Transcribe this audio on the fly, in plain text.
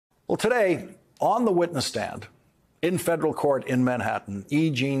Well, today, on the witness stand in federal court in Manhattan, E.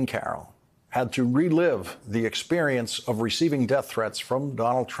 Jean Carroll had to relive the experience of receiving death threats from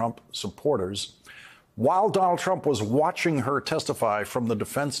Donald Trump supporters while Donald Trump was watching her testify from the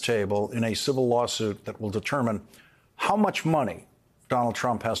defense table in a civil lawsuit that will determine how much money Donald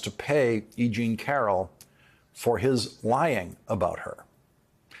Trump has to pay E. Jean Carroll for his lying about her.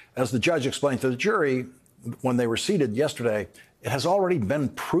 As the judge explained to the jury when they were seated yesterday, it has already been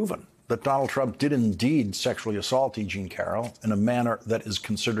proven that Donald Trump did indeed sexually assault E. Jean Carroll in a manner that is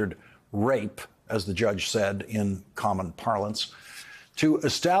considered rape, as the judge said in common parlance. To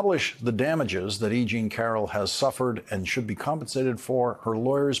establish the damages that E. Jean Carroll has suffered and should be compensated for, her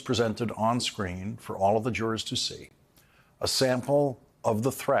lawyers presented on screen for all of the jurors to see a sample of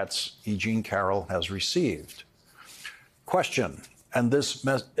the threats E. Jean Carroll has received. Question. Is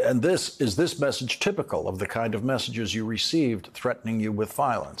this message typical of the kind of messages you received threatening you with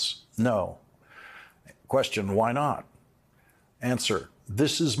violence? No. Question, why not? Answer,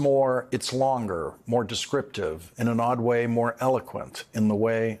 this is more, it's longer, more descriptive, in an odd way, more eloquent in the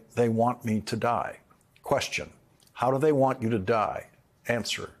way they want me to die. Question, how do they want you to die?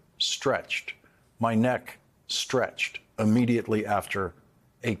 Answer, stretched. My neck stretched immediately after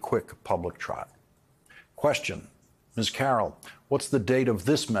a quick public trial. Question, Ms. Carroll, what's the date of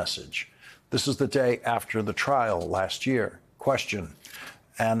this message? This is the day after the trial last year. Question,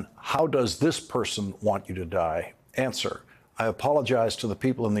 and how does this person want you to die? Answer, I apologize to the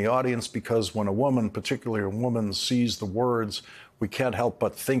people in the audience because when a woman, particularly a woman, sees the words, we can't help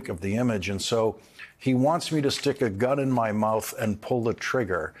but think of the image. And so he wants me to stick a gun in my mouth and pull the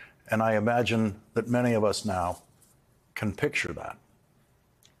trigger. And I imagine that many of us now can picture that.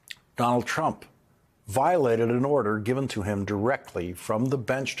 Donald Trump violated an order given to him directly from the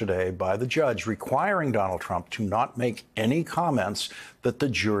bench today by the judge, requiring Donald Trump to not make any comments that the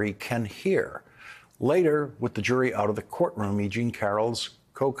jury can hear. Later, with the jury out of the courtroom, E. Jean Carroll's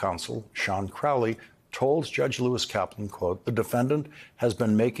co-counsel, Sean Crowley, told Judge Lewis Kaplan, quote, the defendant has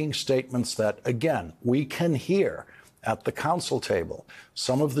been making statements that, again, we can hear at the counsel table.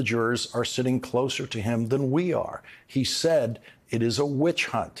 Some of the jurors are sitting closer to him than we are. He said it is a witch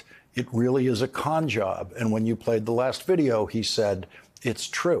hunt. It really is a con job. And when you played the last video, he said, it's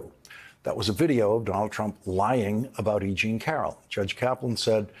true. That was a video of Donald Trump lying about E. Jean Carroll. Judge Kaplan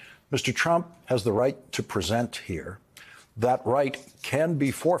said, Mr. Trump has the right to present here. That right can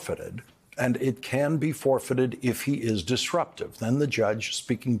be forfeited, and it can be forfeited if he is disruptive. Then the judge,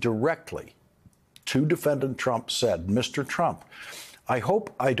 speaking directly to defendant Trump, said, Mr. Trump, I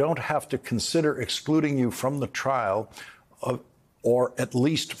hope I don't have to consider excluding you from the trial or at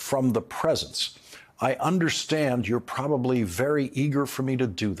least from the presence. I understand you're probably very eager for me to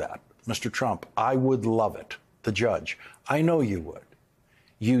do that. Mr. Trump, I would love it. The judge, I know you would.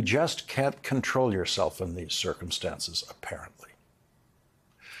 You just can't control yourself in these circumstances, apparently.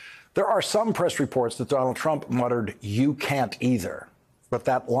 There are some press reports that Donald Trump muttered, you can't either, but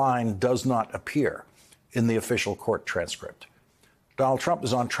that line does not appear in the official court transcript. Donald Trump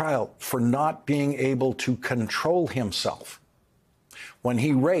is on trial for not being able to control himself when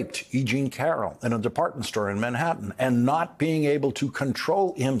he raped E. Jean Carroll in a department store in Manhattan, and not being able to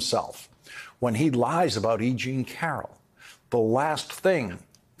control himself when he lies about E. Jean Carroll. The last thing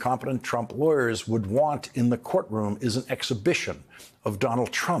competent Trump lawyers would want in the courtroom is an exhibition of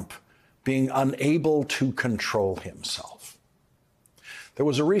Donald Trump being unable to control himself. There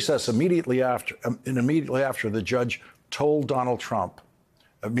was a recess immediately after the judge told Donald Trump,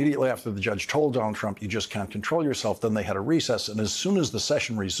 you just can't control yourself. Then they had a recess. And as soon as the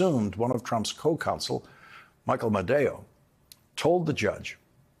session resumed, one of Trump's co-counsel, Rachel Maddow, told the judge,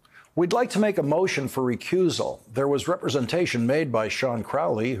 we'd like to make a motion for recusal. There was representation made by Sean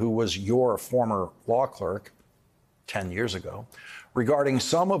Crowley, who was your former law clerk 10 years ago, regarding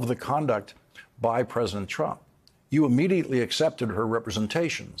some of the conduct by President Trump. You immediately accepted her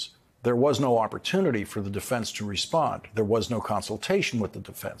representations. There was no opportunity for the defense to respond. There was no consultation with the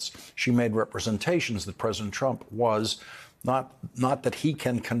defense. She made representations that President Trump was not that he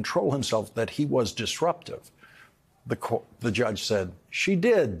can control himself, that he was disruptive. The judge said, she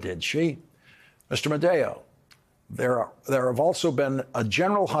did she? Mr. Maddow, there have also been a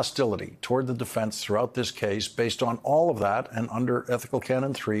general hostility toward the defense throughout this case. Based on all of that, and under Ethical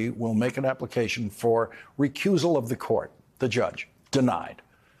Canon 3, we'll make an application for recusal of the court. The judge, denied.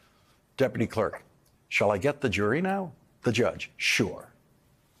 Deputy Clerk, shall I get the jury now? The judge, sure.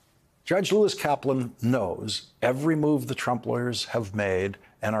 Judge Lewis Kaplan knows every move the Trump lawyers have made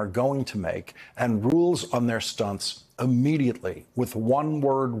and are going to make, and rules on their stunts immediately with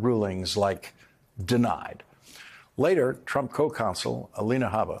one-word rulings like denied. Later, Trump co-counsel Alina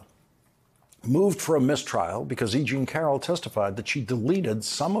Habba moved for a mistrial because E. Jean Carroll testified that she deleted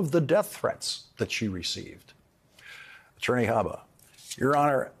some of the death threats that she received. Attorney Haba, Your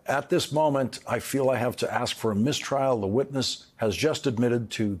Honor, at this moment, I feel I have to ask for a mistrial. The witness has just admitted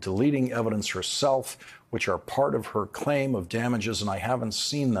to deleting evidence herself, which are part of her claim of damages, and I haven't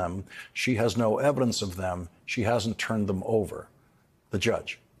seen them. She has no evidence of them. She hasn't turned them over. The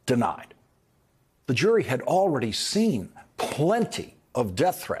judge denied. The jury had already seen plenty of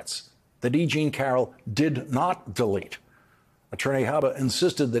death threats that E. Jean Carroll did not delete. Attorney Haba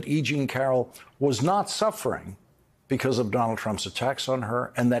insisted that E. Jean Carroll was not suffering because of Donald Trump's attacks on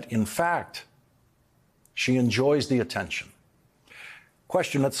her, and that, in fact, she enjoys the attention.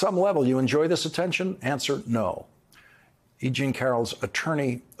 Question, at some level, you enjoy this attention? Answer, no. E. Jean Carroll's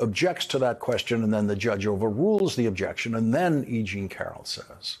attorney objects to that question, and then the judge overrules the objection, and then E. Jean Carroll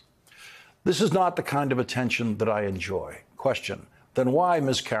says, this is not the kind of attention that I enjoy. Question, then why,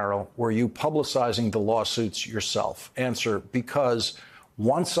 Ms. Carroll, were you publicizing the lawsuits yourself? Answer, because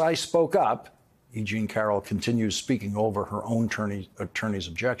once I spoke up, E. Jean Carroll continues speaking over her own attorney's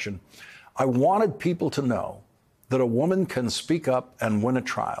objection, I wanted people to know that a woman can speak up and win a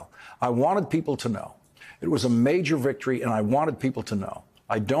trial. I wanted people to know. It was a major victory, and I wanted people to know.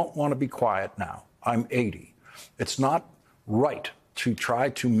 I don't want to be quiet now. I'm 80. It's not right to try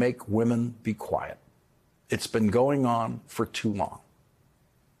to make women be quiet. It's been going on for too long.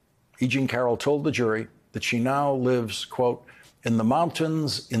 E. Jean Carroll told the jury that she now lives, quote, in the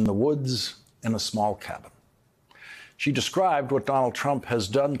mountains, in the woods, in a small cabin. She described what Donald Trump has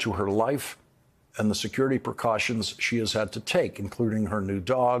done to her life and the security precautions she has had to take, including her new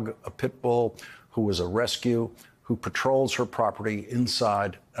dog, a pit bull, who was a rescue, who patrols her property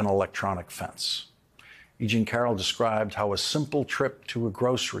inside an electronic fence. E. Jean Carroll described how a simple trip to a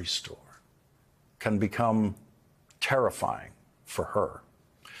grocery store can become terrifying for her.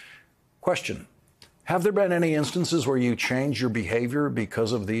 Question, have there been any instances where you changed your behavior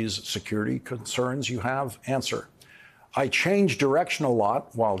because of these security concerns you have? Answer, I changed direction a lot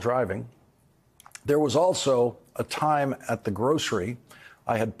while driving. There was also a time at the grocery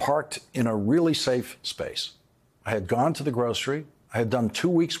I had parked in a really safe space. I had gone to the grocery. I had done 2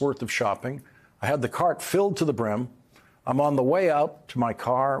 weeks worth of shopping. I had the cart filled to the brim. I'm on the way out to my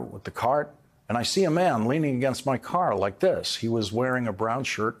car with the cart, and I see a man leaning against my car like this. He was wearing a brown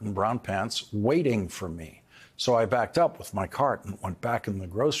shirt and brown pants, waiting for me. So I backed up with my cart and went back in the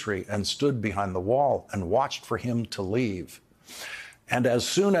grocery and stood behind the wall and watched for him to leave. And as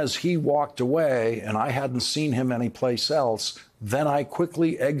soon as he walked away and I hadn't seen him anyplace else, then I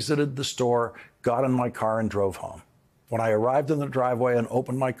quickly exited the store, got in my car, and drove home. When I arrived in the driveway and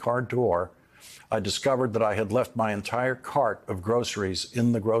opened my car door, I discovered that I had left my entire cart of groceries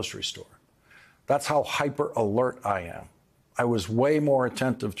in the grocery store. That's how hyper alert I am. I was way more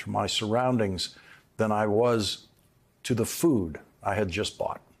attentive to my surroundings than I was to the food I had just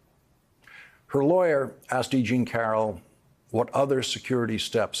bought. Her lawyer asked E. Jean Carroll what other security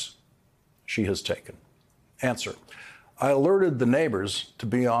steps she has taken. Answer, I alerted the neighbors to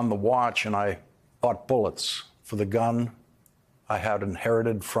be on the watch, and I bought bullets for the gun I had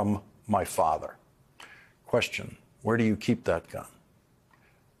inherited from my father. Question, where do you keep that gun?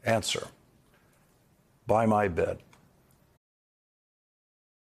 Answer, by my bed.